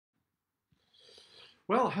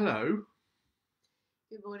Well, hello.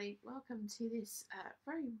 Good morning. Welcome to this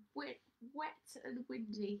very wet and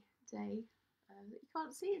windy day that you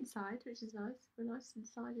can't see inside, which is nice. We're nice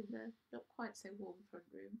inside in the not quite so warm front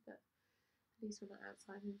room, but at least we're not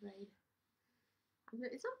outside in rain. And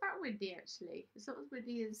it's not that windy actually. It's not as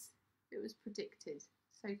windy as it was predicted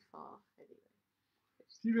so far, anyway.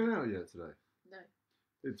 Have you been out yet today? No.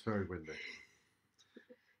 It's very windy.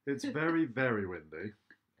 It's very, very windy.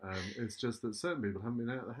 It's just that certain people haven't been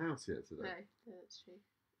out of the house yet today. No, that's true.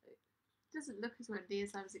 It doesn't look as windy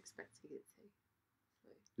as I was expecting it to. So.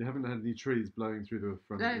 You haven't had any trees blowing through the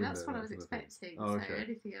front No, window? that's what I was expecting. Oh, okay. So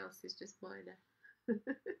anything else is just minor.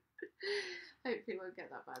 Hopefully it won't get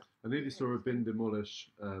that bad. I nearly saw a bin demolish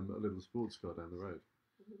a little sports car down the road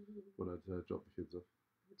when I'd dropped the kids off.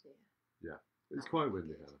 Oh dear. Yeah, it's quite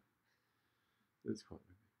windy, Hannah. It's quite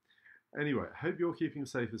windy. Anyway, I hope you're keeping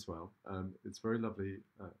safe as well. It's very lovely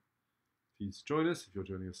for you to join us. If you're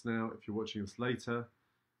joining us now, if you're watching us later,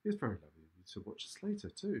 it's very lovely of you to watch us later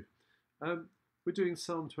too. We're doing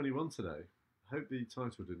Psalm 21 today. I hope the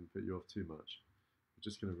title didn't put you off too much. We're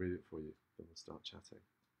just going to read it for you, then we'll start chatting.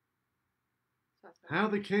 How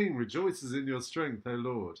the King rejoices in your strength, O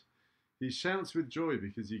Lord. He shouts with joy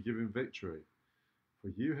because you give him victory. For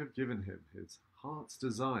you have given him his heart's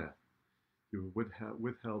desire. You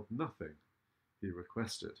withheld nothing he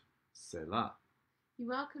requested. Selah. You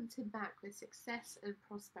welcomed him back with success and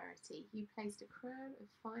prosperity. You placed a crown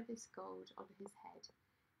of finest gold on his head.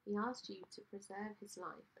 He asked you to preserve his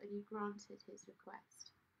life, and you granted his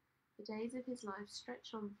request. The days of his life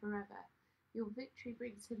stretch on forever. Your victory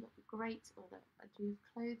brings him great honour, and you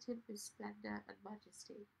have clothed him with splendour and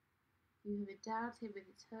majesty. You have endowed him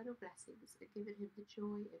with eternal blessings and given him the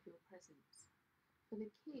joy of your presence. For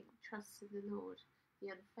the King trusts in the Lord.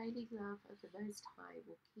 The unfailing love of the Most High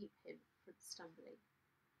will keep him from stumbling.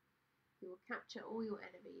 You will capture all your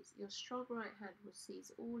enemies. Your strong right hand will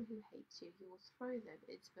seize all who hate you. You will throw them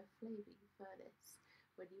into a flaming furnace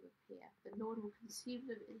when you appear. The Lord will consume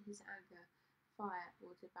them in his anger. Fire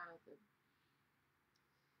will devour them.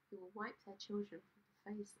 You will wipe their children from the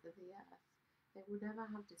face of the earth. They will never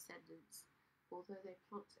have descendants. Although they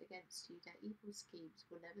plot against you, their evil schemes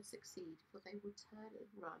will never succeed, for they will turn and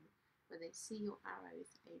run when they see your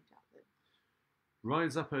arrows aimed at them.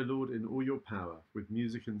 Rise up, O Lord, in all your power. With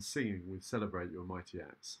music and singing, we celebrate your mighty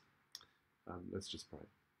acts. Let's just pray.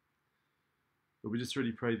 But we just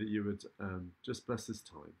really pray that you would just bless this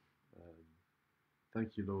time.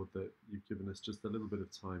 Thank you, Lord, that you've given us just a little bit of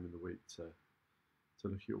time in the week to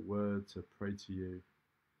look at your word, to pray to you,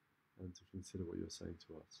 and to consider what you're saying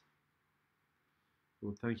to us.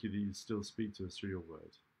 Lord, thank you that you still speak to us through your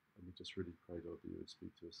word. And we just really pray, Lord, that you would speak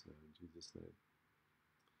to us now in Jesus' name.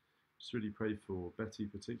 Just really pray for Betty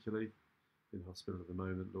particularly in hospital at the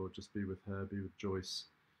moment. Lord, just be with her, be with Joyce,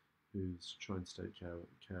 who's trying to take care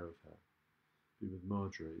of her. Be with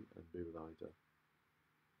Marjorie and be with Ida.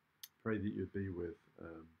 Pray that you'd be with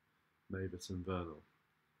Mavis and Vernal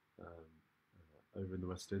over in the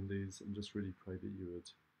West Indies, and just really pray that you would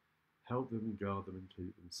help them and guard them and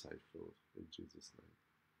keep them safe, Lord, in Jesus' name.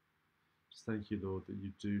 Just thank you, Lord, that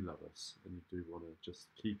you do love us and you do want to just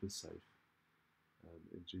keep us safe.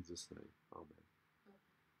 In Jesus' name, amen.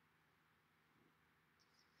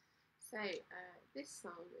 So, this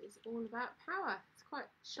song is all about power. It's quite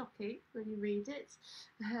shocking when you read it,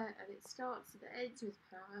 and it starts and ends with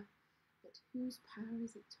power. But whose power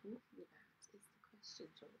is it talking about is the question,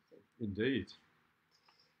 Jonathan. Indeed.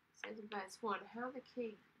 It says in verse 1, how the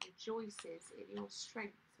King rejoices in your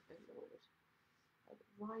strength, O Lord. And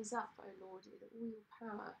rise up, O Lord, in all your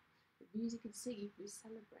power. With music and singing we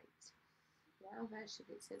celebrate. In our version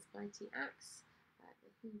it says mighty acts.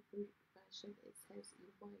 The Hebrew version it says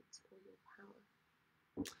your might or your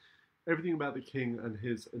power. Everything about the king and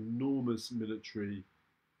his enormous military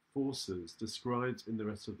forces described in the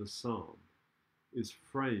rest of the psalm is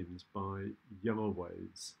framed by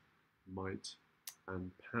Yahweh's might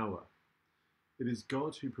and power. It is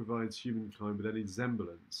God who provides humankind with any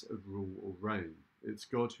semblance of rule or reign. It's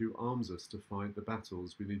God who arms us to fight the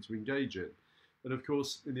battles we need to engage in. And of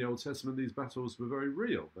course, in the Old Testament, these battles were very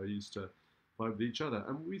real. They used to fight with each other,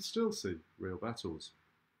 and we still see real battles.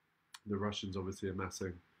 The Russians obviously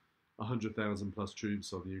amassing 100,000 plus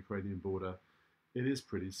troops on the Ukrainian border. It is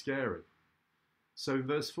pretty scary. So in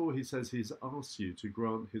verse 4, he says he's asked you to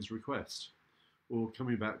grant his request. Or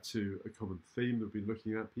coming back to a common theme that we've been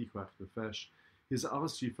looking at, Pikuach Nefesh, he's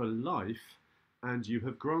asked you for life, and you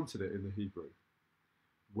have granted it in the Hebrew.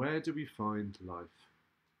 Where do we find life?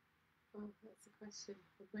 Oh, that's a question.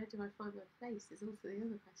 Where do I find my place is also the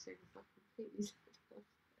other question, because I've completely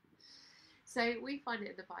So we find it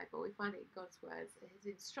in the Bible, we find it in God's words, his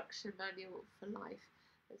instruction manual for life.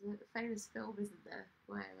 There's a famous film, isn't there,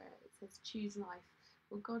 where it says choose life.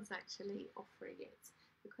 Well, God's actually offering it.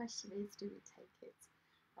 The question is, do we take it?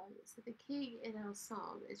 So the king in our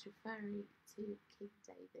psalm is referring to King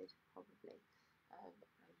David, probably. And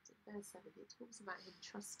in verse 7 it talks about him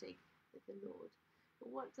trusting in the Lord. But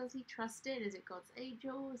what does he trust in? Is it God's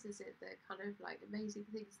angels? Is it the kind of like amazing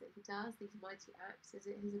things that he does, these mighty acts? Is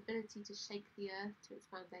it his ability to shake the earth to its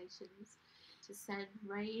foundations, to send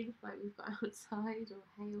rain like we've got outside, or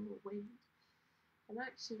hail or wind? And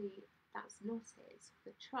actually, that's not it.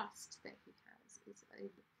 The trust that he has is in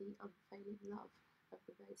the unfailing love of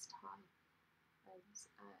the Most High.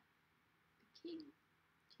 And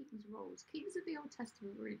king's roles. Kings of the Old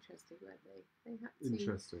Testament were interesting, weren't they? They had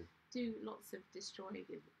to do lots of destroying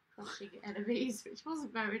and crushing enemies, which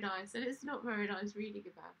wasn't very nice, and it's not very nice reading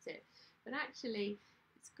about it. But actually,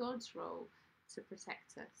 it's God's role to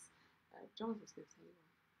protect us. Jonathan's going to tell you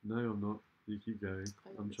why. No, I'm not. You keep going.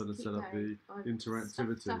 I'm trying to set up the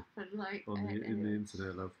interactivity in the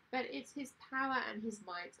internet, love. But it's his power and his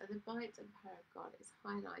might, and the might and power of God is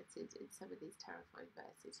highlighted in some of these terrifying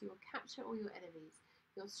verses. You will capture all your enemies.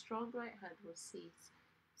 Your strong right hand will seize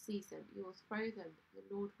them. You will throw them. The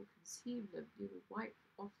Lord will consume them. You will wipe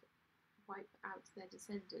out their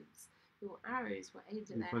descendants. Your arrows were aimed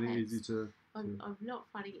at their heads. I'm not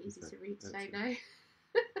finding it easy to read today, no.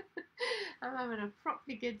 I'm having a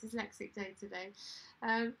properly good dyslexic day today.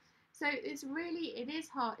 So it is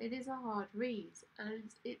hard. It is a hard read,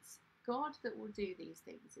 and it's God that will do these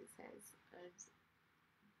things, it says. And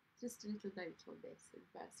just a little note on this in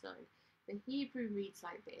verse 9. The Hebrew reads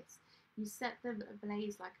like this: You set them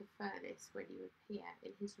ablaze like a furnace when you appear.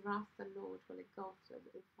 In his wrath the Lord will engulf them,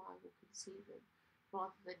 and fire will consume them,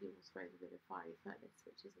 rather than you will throw them in a fiery furnace,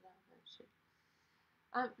 which is in our version.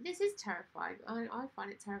 This is terrifying. I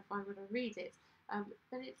find it terrifying when I read it,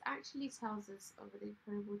 but it actually tells us of an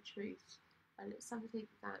incredible truth, and it's something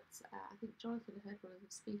that I think Jonathan heard one of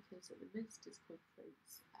the speakers at the Ministers'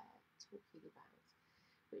 Conference talking about,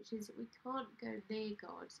 which is that we can't go near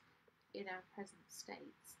God in our present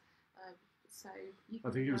states. I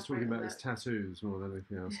think he was talking about his tattoos more than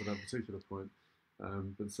anything else at that particular point,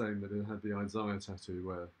 but saying that it had the Isaiah tattoo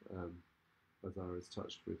where Isaiah is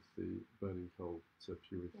touched with the burning coal to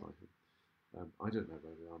purify him. I don't know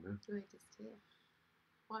where we are now. We're just here.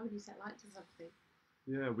 Why would you set light to something?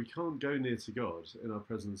 Yeah, we can't go near to God in our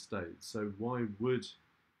present state, so why would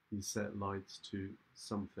he set light to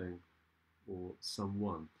something or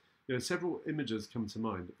someone? Several images come to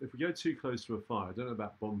mind. If we go too close to a fire, I don't know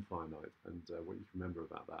about bonfire night and what you can remember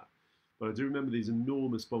about that, but I do remember these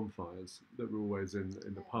enormous bonfires that were always in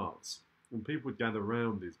the parks. And people would gather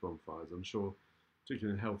around these bonfires, I'm sure,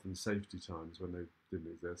 particularly in health and safety times when they didn't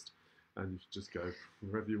exist, and you could just go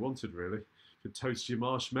wherever you wanted, really. You could toast your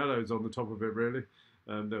marshmallows on the top of it, really.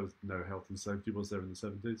 There was no health and safety, was there, in the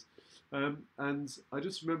 70s? And I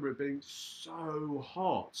just remember it being so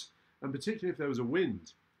hot, and particularly if there was a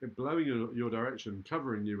wind, it blowing your direction,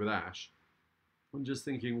 covering you with ash, and just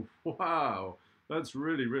thinking, wow, that's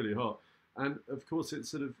really, really hot. And of course,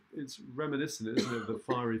 it's reminiscent, isn't it, of the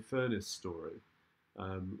fiery furnace story,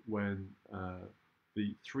 when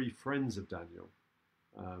the three friends of Daniel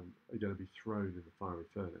are going to be thrown in the fiery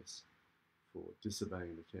furnace for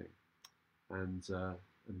disobeying the king, and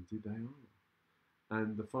indeed they are.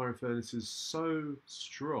 And the fiery furnace is so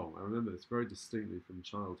strong. I remember this very distinctly from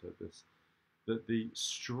childhood. That the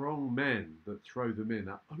strong men that throw them in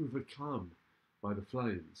are overcome by the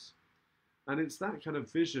flames. And it's that kind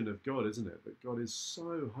of vision of God, isn't it? That God is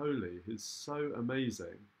so holy, He's so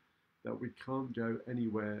amazing, that we can't go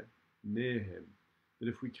anywhere near him. That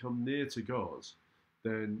if we come near to God,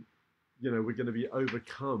 then, we're going to be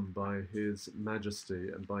overcome by his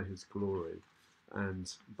majesty and by his glory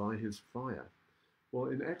and by his fire.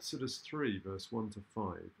 Well, in Exodus 3, verse 1 to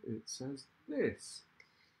 5, it says this.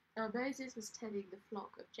 Now Moses was tending the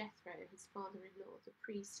flock of Jethro, his father-in-law, the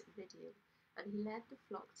priest of Midian, and he led the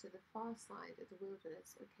flock to the far side of the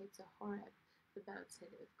wilderness and came to Horeb, the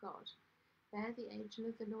mountain of God. There the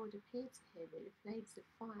angel of the Lord appeared to him in flames of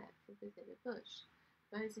fire from within a bush.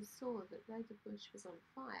 Moses saw that though the bush was on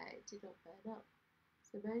fire, it did not burn up.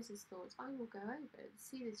 So Moses thought, I will go over and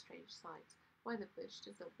see this strange sight, why the bush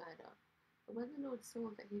does not burn up. And when the Lord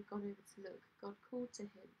saw that he had gone over to look, God called to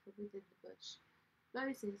him from within the bush,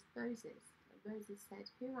 Moses, Moses. And Moses said,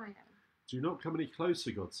 Here I am. Do not come any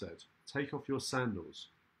closer, God said. Take off your sandals,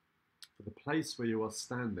 for the place where you are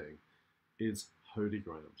standing is holy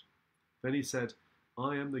ground. Then he said,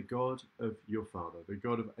 I am the God of your father, the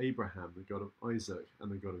God of Abraham, the God of Isaac, and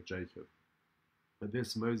the God of Jacob. At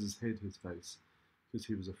this, Moses hid his face because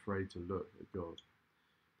he was afraid to look at God.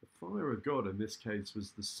 The fire of God in this case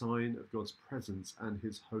was the sign of God's presence and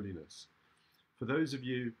his holiness. For those of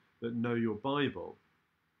you that know your Bible,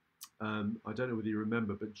 I don't know whether you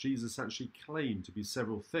remember, but Jesus actually claimed to be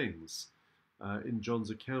several things in John's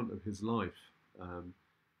account of his life.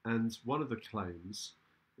 And one of the claims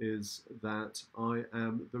is that I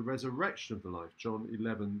am the resurrection of the life, John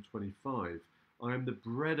 11:25. I am the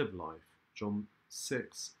bread of life, John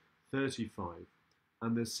 6:35.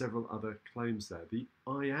 And there's several other claims there. The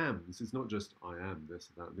I ams is not just I am this,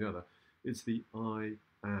 that, and the other. It's the I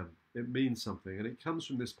am. It means something. And it comes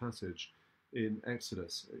from this passage in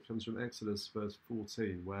Exodus. It comes from Exodus verse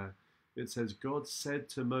 14, where it says, God said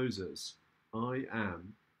to Moses, I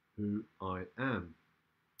am who I am.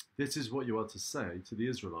 This is what you are to say to the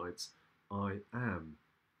Israelites, I am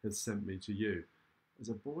has sent me to you. As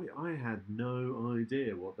a boy, I had no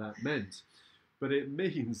idea what that meant. But it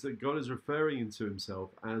means that God is referring to himself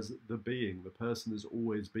as the being, the person who's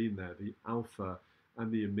always been there, the Alpha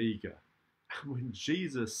and the Omega. And when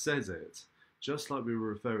Jesus says it, just like we were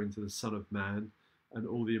referring to the Son of Man and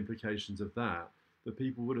all the implications of that, the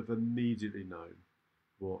people would have immediately known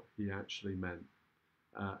what he actually meant.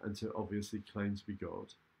 And to obviously claim to be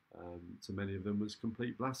God, to many of them was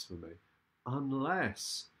complete blasphemy,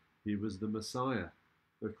 unless he was the Messiah,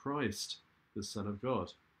 the Christ, the Son of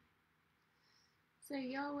God. So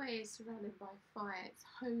Yahweh is surrounded by fire. It's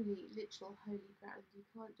holy, literal holy ground. You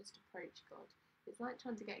can't just approach God. It's like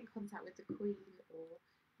trying to get in contact with the Queen or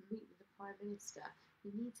meet with the Prime Minister.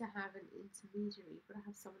 You need to have an intermediary. You've got to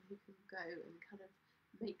have someone who can go and kind of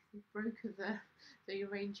broker the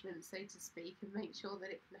arrangement, so to speak, and make sure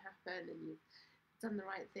that it can happen and you've done the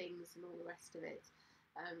right things and all the rest of it.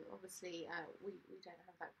 Obviously, we don't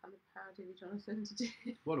have that kind of power, do we, Jonathan, to do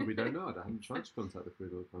Well, we don't know. I haven't tried to contact the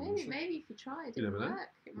Queen or the Prime Minister. Maybe if you tried, it would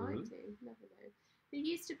work. It might do. You never know. There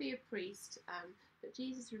used to be a priest, but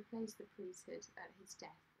Jesus replaced the priesthood at his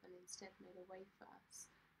death and instead made a way for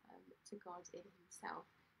us to God in himself,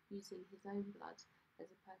 using his own blood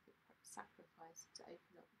as a perfect sacrifice to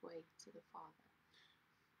open up the way to the Father.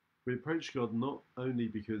 We approach God not only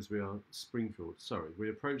because we are sprinkled, we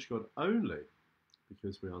approach God only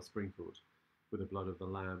because we are sprinkled with the blood of the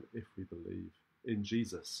Lamb if we believe in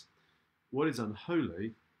Jesus. What is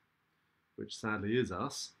unholy, which sadly is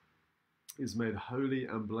us, is made holy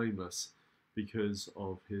and blameless because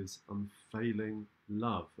of his unfailing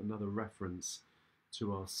love. Another reference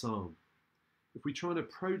to our psalm. If we try and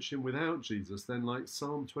approach him without Jesus, then like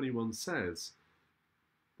Psalm 21 says,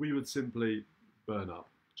 we would simply burn up,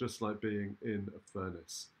 just like being in a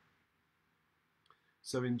furnace.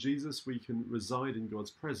 So in Jesus we can reside in God's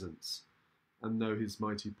presence and know his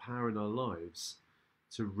mighty power in our lives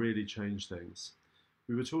to really change things.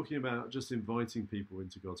 We were talking about just inviting people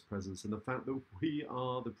into God's presence and the fact that we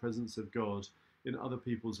are the presence of God in other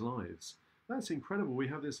people's lives. That's incredible. We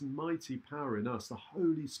have this mighty power in us, the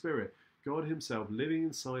Holy Spirit, God himself living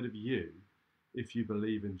inside of you if you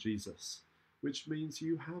believe in Jesus, which means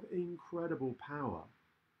you have incredible power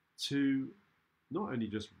to not only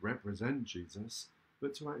just represent Jesus,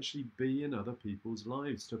 but to actually be in other people's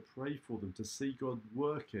lives, to pray for them, to see God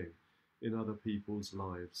working in other people's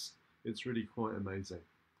lives. It's really quite amazing.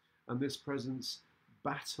 And this presence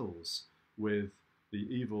battles with the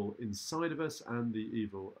evil inside of us and the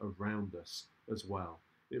evil around us as well.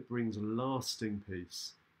 It brings lasting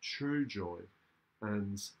peace, true joy,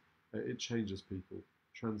 and it changes people,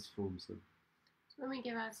 transforms them. So when we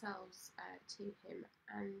give ourselves to him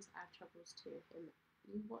and our troubles to him,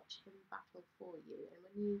 you watch him battle for you.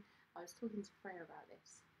 And I was talking to Freya about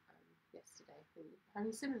this yesterday,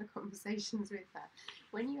 having similar conversations with her.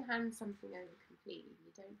 When you hand something over completely,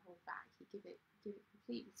 you don't hold back, you give it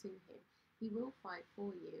completely to him, he will fight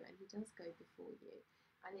for you and he does go before you.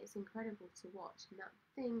 And it's incredible to watch. And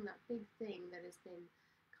that big thing that has been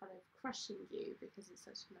kind of crushing you because it's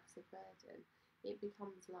such a massive burden, it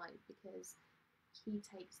becomes light because he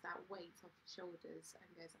takes that weight off your shoulders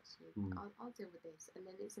and goes, actually, I'll deal with this. And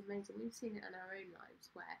then it's amazing. We've seen it in our own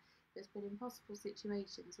lives where there's been impossible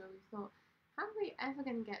situations where we've thought, how are we ever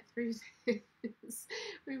going to get through this?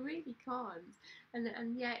 We really can't. And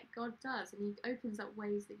yet God does. And he opens up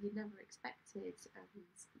ways that you never expected and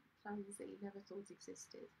plans that you never thought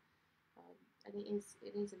existed. And it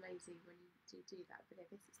is amazing when you do that. But I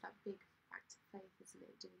guess it's that big act of faith, isn't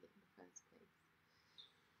it, doing it in the first place.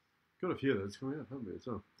 Got a few of those coming up, haven't we, as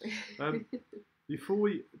well? Before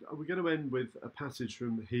we're going to end with a passage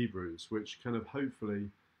from Hebrews, which kind of hopefully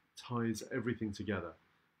ties everything together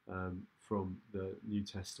from the New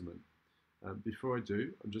Testament. Before I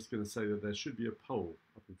do, I'm just going to say that there should be a poll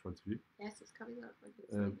up in front of you. Yes, it's coming up. I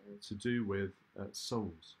can see those. To do with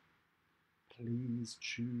songs. Please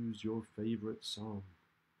choose your favourite song.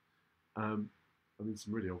 I mean,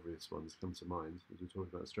 some really obvious ones come to mind as we talk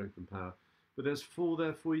about strength and power. But there's 4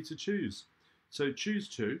 there for you to choose. So choose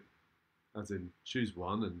 2, as in choose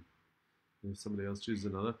one, and somebody else chooses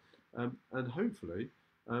another. And hopefully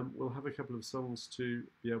we'll have a couple of songs to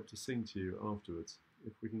be able to sing to you afterwards,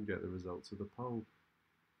 if we can get the results of the poll.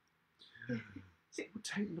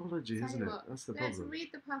 Technology, isn't it? That's the problem. Let's read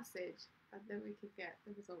the passage, and then we can get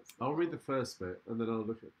the results. I'll read the first bit, and then I'll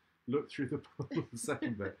look through the poll the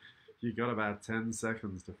second bit. You got about 10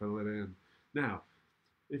 seconds to fill it in. Now,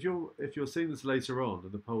 if you're seeing this later on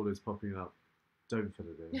and the poll is popping up, don't fill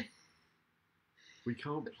it in. We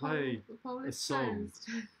can't play a song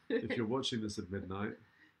if you're watching this at midnight.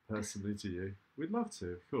 Personally, to you, we'd love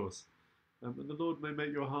to, of course, and the Lord may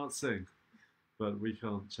make your heart sing, but we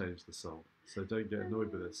can't change the song. So don't get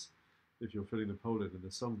annoyed with us if you're filling the poll in and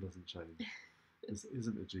the song doesn't change. This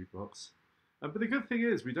isn't a jukebox. But the good thing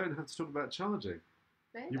is we don't have to talk about charging.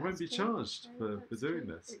 No, you won't be charged for doing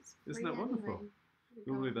this. Isn't that wonderful? Anyway.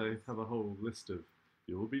 Normally they have a whole list of,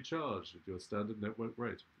 you will be charged at your standard network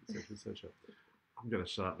rate, etc., etc. I'm going to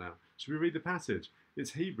shut up now. Should we read the passage?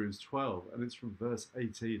 It's Hebrews 12, and it's from verse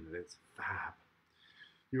 18, and it's fab.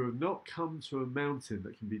 You have not come to a mountain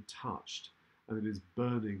that can be touched, and it is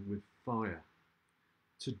burning with fire,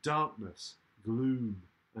 to darkness, gloom,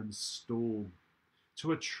 and storm,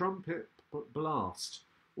 to a trumpet blast,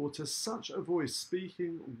 or to such a voice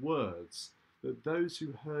speaking words that those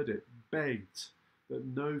who heard it begged that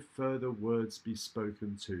no further words be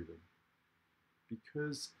spoken to them,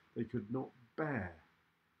 because they could not bear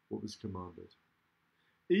what was commanded.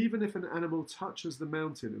 Even if an animal touches the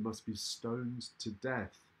mountain, it must be stoned to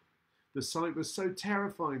death. The sight was so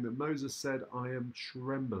terrifying that Moses said, I am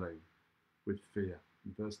trembling with fear.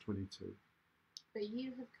 In verse 22. But you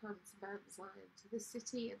have come to Mount Zion, to the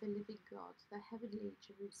city of the living God, the heavenly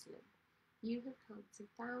Jerusalem. You have come to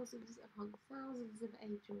thousands upon thousands of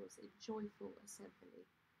angels in joyful assembly,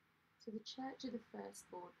 to the church of the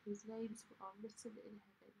firstborn, whose names are written in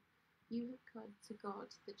heaven. You have come to God,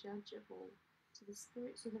 the judge of all, to the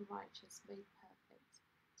spirits of the righteous made perfect,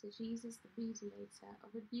 to Jesus, the mediator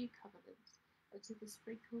of a new covenant, and to the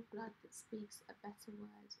sprinkled blood that speaks a better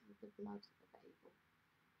word than the blood of Abel.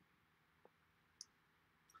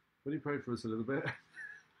 Will you pray for us a little bit?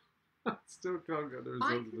 I still can't get the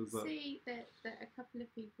result of this. I can see that a couple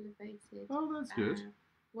of people have voted. Oh, that's good.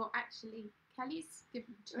 Well, actually, Kelly's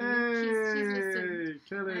given to Hey, me. She's listened.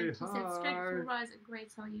 Kelly, She said, "Strength will rise and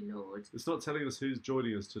great are you, Lord." It's not telling us who's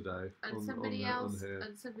joining us today. And somebody else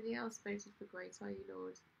voted for "Great are you,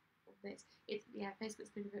 Lord" on this.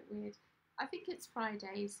 Facebook's been a bit weird. I think it's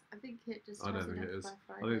Fridays. I think it just. I don't think it is.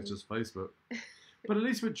 I think it's just Facebook. But at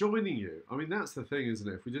least we're joining you. I mean, that's the thing, isn't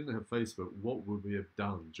it? If we didn't have Facebook, what would we have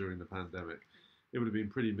done during the pandemic? It would have been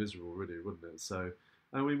pretty miserable, really, wouldn't it? So,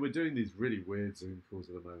 I mean, we're doing these really weird Zoom calls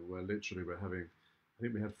at the moment where literally we're having, I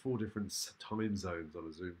think we had 4 different time zones on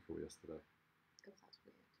a Zoom call yesterday. God, that's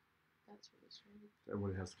weird. That's really strange.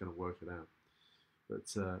 Everybody has to kind of work it out.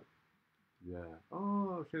 But, yeah.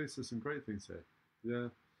 Oh, okay, so some great things here. Yeah.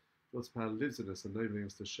 God's power lives in us, enabling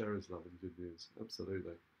us to share his love and good news.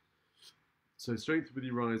 Absolutely. So strength will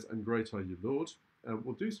you rise and great are you, Lord.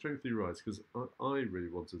 We'll do strength will you rise because I really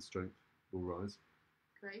wanted strength will rise.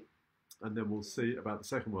 Great. And then we'll see about the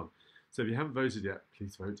second one. So if you haven't voted yet,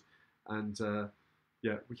 please vote. And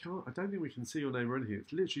yeah, we can't. I don't think we can see your name or anything.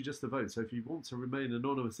 It's literally just a vote. So if you want to remain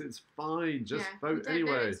anonymous, it's fine. Just vote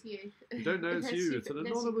anyway. It's you. You don't know it's you. It's an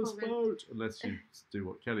anonymous vote. Unless you do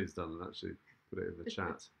what Kelly's done and actually put it in the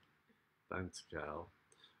chat. Thanks, Cal.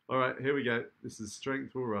 All right, here we go. This is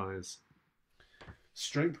Strength Will Rise.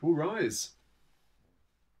 Strength will rise.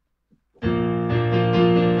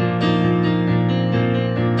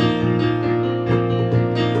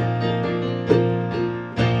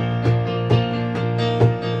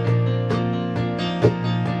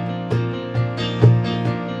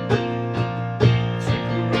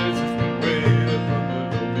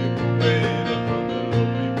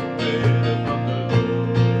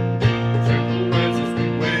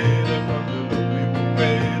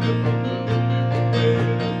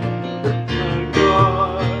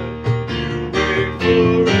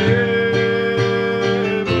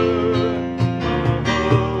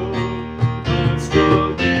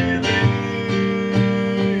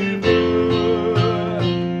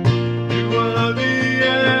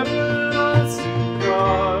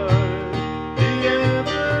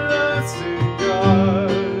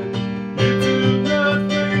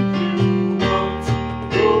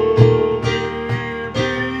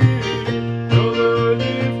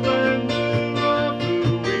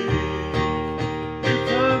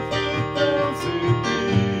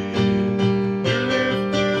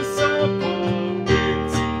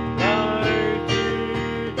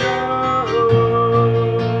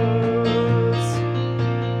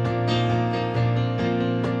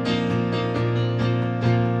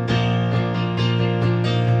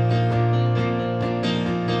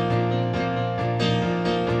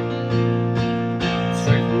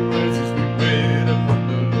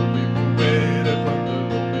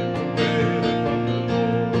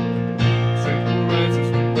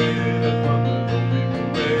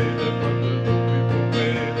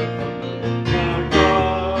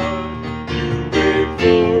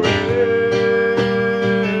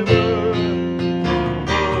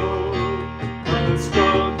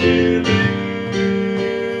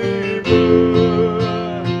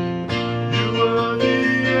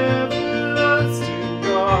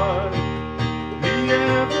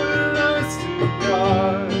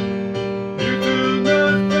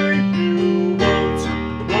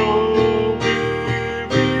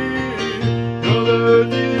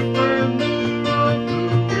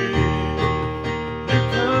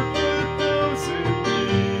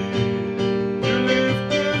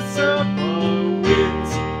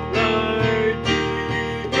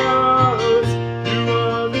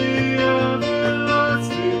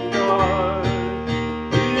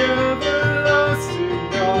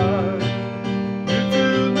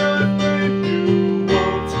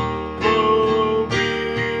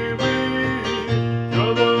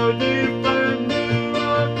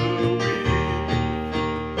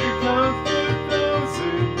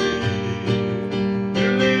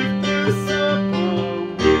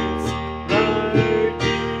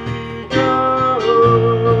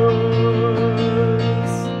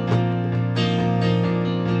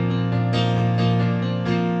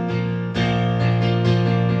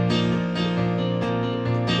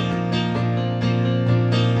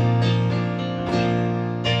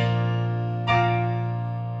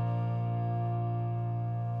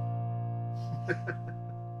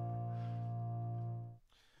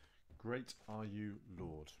 Great are you,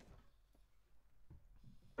 Lord.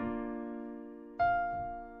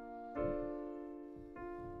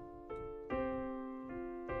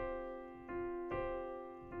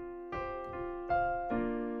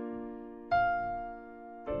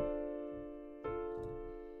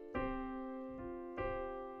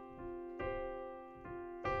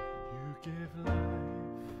 You give life,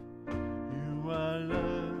 you are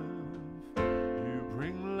love, you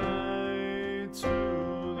bring light to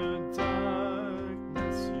the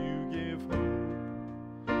darkness, you give hope,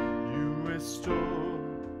 you restore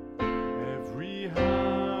every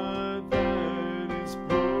heart that is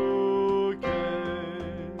broken.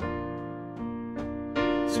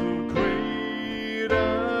 So great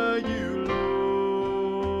are you, Lord.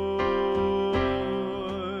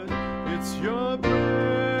 It's your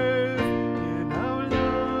breath in our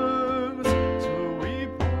lungs, so we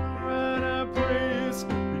pour out our praise.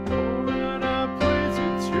 We pour out our praise.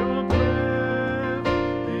 It's your breath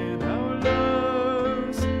in our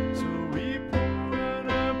lungs, so we pour out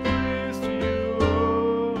our praise to you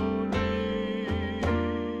only.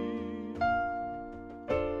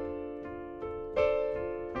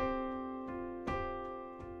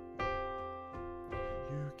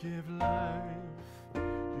 You give life,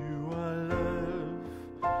 you are love,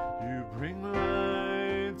 you bring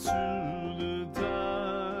light to the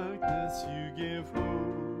darkness, you give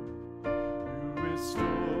hope, you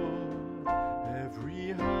restore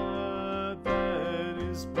every heart that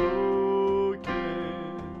is broken.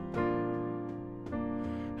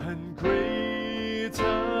 And great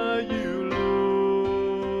are you, Lord.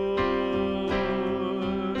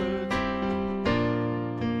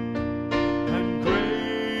 And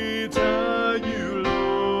great are you, Lord.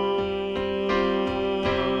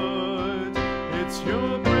 It's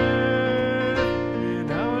your breath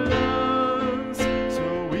in our lungs,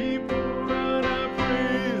 so we pour out our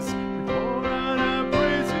praise. We pour out our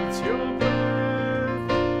praise. It's your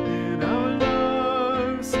breath in our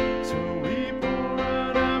lungs, so we pour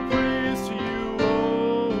out our praise to you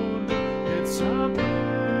only. It's our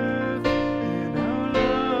breath in our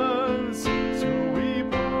lungs, so we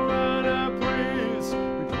pour out our praise.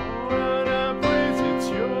 We pour out our praise. It's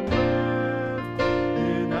your breath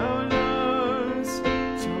in our lungs,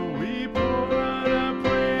 so we pour out our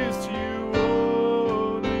praise to you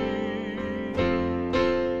only.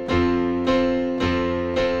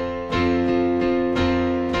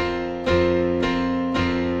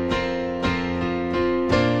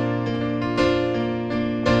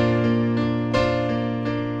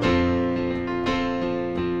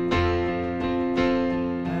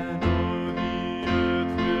 And all the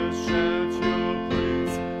earth will shout your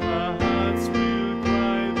praise. Our hearts will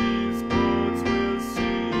cry, these bones will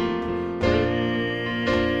sing.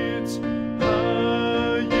 Great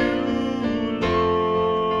are you, Lord.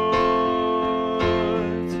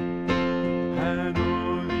 And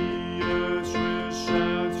all the earth will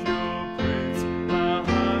shout your praise. Our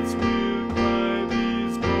hearts will cry,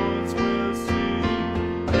 these bones will sing.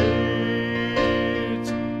 Great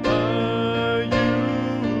are you,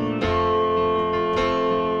 Lord.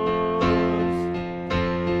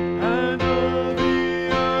 And all the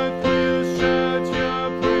earth will shout your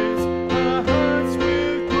praise. Our hearts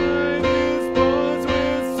will cry, these bones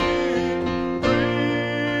will sing.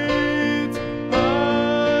 Great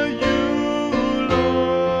are you, Lord.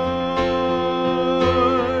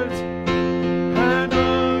 And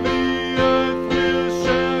all the earth will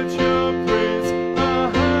shout your praise. Our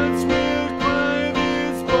hearts will cry,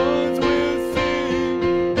 these bones will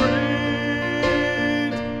sing.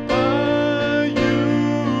 Great are you,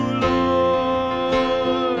 Lord.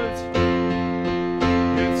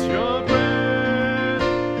 It's your breath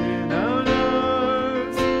in our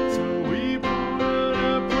lungs, so we pour out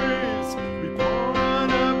our praise. We pour out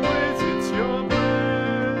our praise. It's your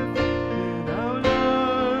breath in our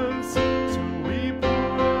lungs, so we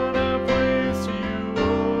pour out our praise to you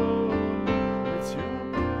only. It's your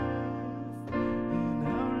breath in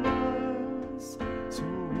our lungs, so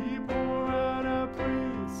we pour out our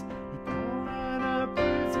praise. We pour out our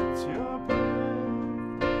praise. It's your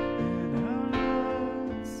breath in our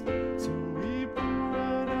lungs, so we pour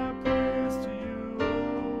out our praise to you only.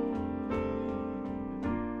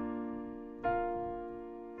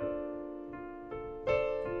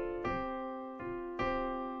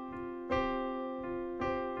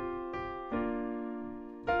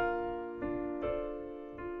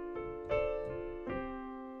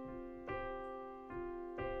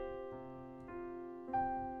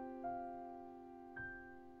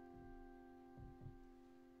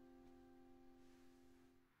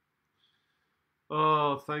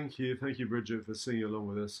 Oh, thank you, Bridget, for singing along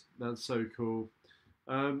with us. That's so cool.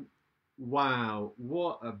 Wow,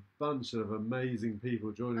 what a bunch of amazing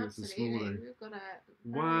people joining us this Absolutely. morning. We've got a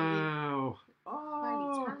Wow.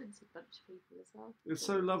 highly Oh, talented bunch of people as well. it's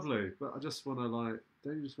so lovely. But I just want to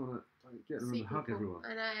don't you just want to get them See and hug people. everyone?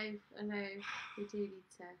 I know. We do need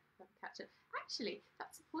to have a catch up. Actually,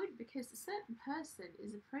 that's the point because a certain person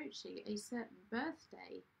is approaching a certain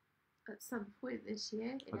birthday at some point this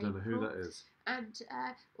year in I don't know who April. that is. And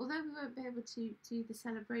although we won't be able to do the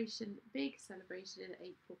big celebration in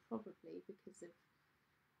April, probably because of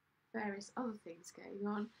various other things going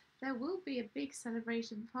on, there will be a big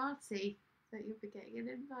celebration party that you'll be getting an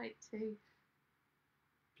invite to.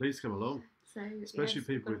 Please come along. So, Especially yes,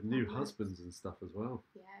 people with new plan husbands and stuff as well.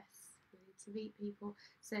 Yes, we need to meet people.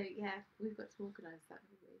 So yeah, we've got to organise that,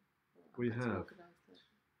 haven't we? We have.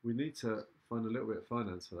 We need to find a little bit of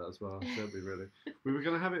finance for that as well, don't we? Really, we were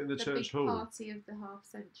going to have it in the church hall. Party of the half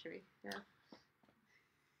century. Yeah.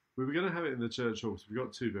 We were going to have it in the church hall. So we've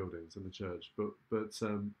got 2 buildings in the church, but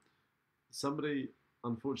somebody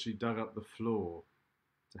unfortunately dug up the floor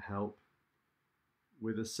to help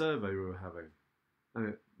with a survey we were having, and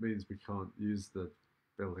it means we can't use the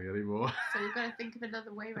building anymore. So we've got to think of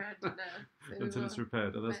another way around it now. So until it's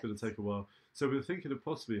repaired, and that's going to take a while. So we're thinking of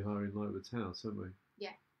possibly hiring Lightwood's house, aren't we?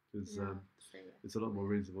 Yeah. Because it's a lot more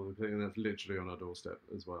reasonable than thinking, and that's literally on our doorstep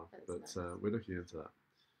as well. That's nice. We're looking into that.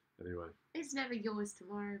 Anyway. It's never yours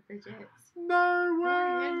tomorrow, Bridget. No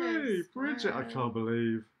way! Oh, Bridget, I can't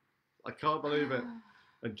believe it.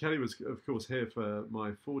 And Kelly was, of course, here for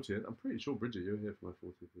my 40th. I'm pretty sure, Bridget, you were here for my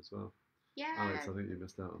 40th as well. Yeah. Alex, I think you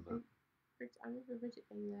missed out on that. I remember Bridget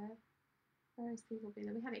being there. Various people being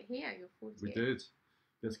there. We had it here, your 40th. We did.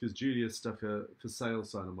 Yes, because Julia stuck a for sale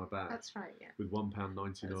sign on my back. That's right, yeah. With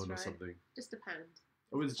 £1.99 or something. Just £1.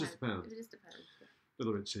 Oh, it was just £1. It was just £1. Yeah. A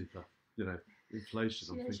little bit cheaper. You know, inflation.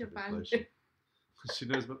 She knows your inflation. She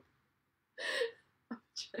knows what. I'm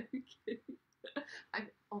joking. I'm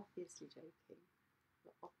obviously joking.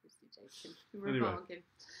 I'm obviously joking. We're Anyway. a bargain.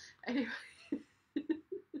 Anyway.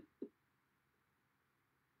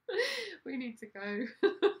 We need to go.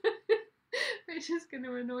 We're just going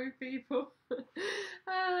to annoy people.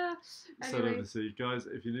 Anyway. So lovely to see you guys.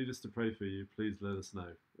 If you need us to pray for you, please let us know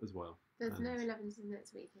as well. There's no 11s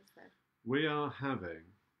next week, is there? We are having.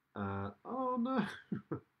 Oh no.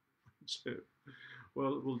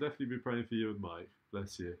 Well, we'll definitely be praying for you and Mike.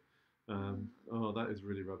 Bless you. Oh, that is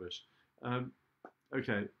really rubbish.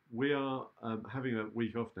 Okay, we are having a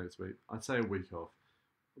week off next week. I'd say a week off.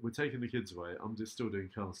 We're taking the kids away. I'm just still doing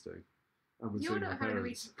casting. And we're You're seeing not my having a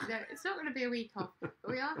week. parents. No, it's not going to be a week off. But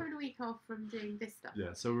we are having a week off from doing this stuff.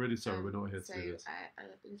 Yeah, so we're really sorry we're not here to do this. A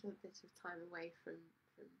little bit of time away from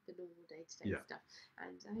the normal day-to-day stuff.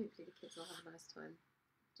 And hopefully the kids will have a nice time.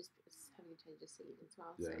 Just having a change of scene as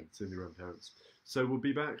well. Yeah, so. seeing your own parents. So we'll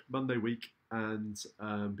be back Monday week, and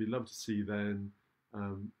be lovely to see you then.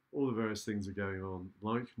 All the various things are going on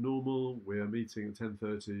like normal. We are meeting at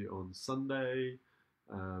 10:30 on Sunday.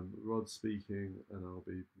 Rod's speaking, and I'll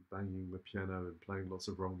be banging the piano and playing lots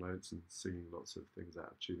of wrong notes and singing lots of things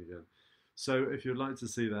out of tune again. So if you'd like to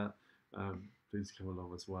see that, please come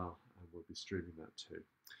along as well, and we'll be streaming that too.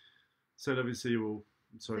 So lovely to see you all.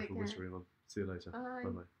 I'm sorry for whispering on. See you later. Bye.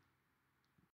 Bye-bye.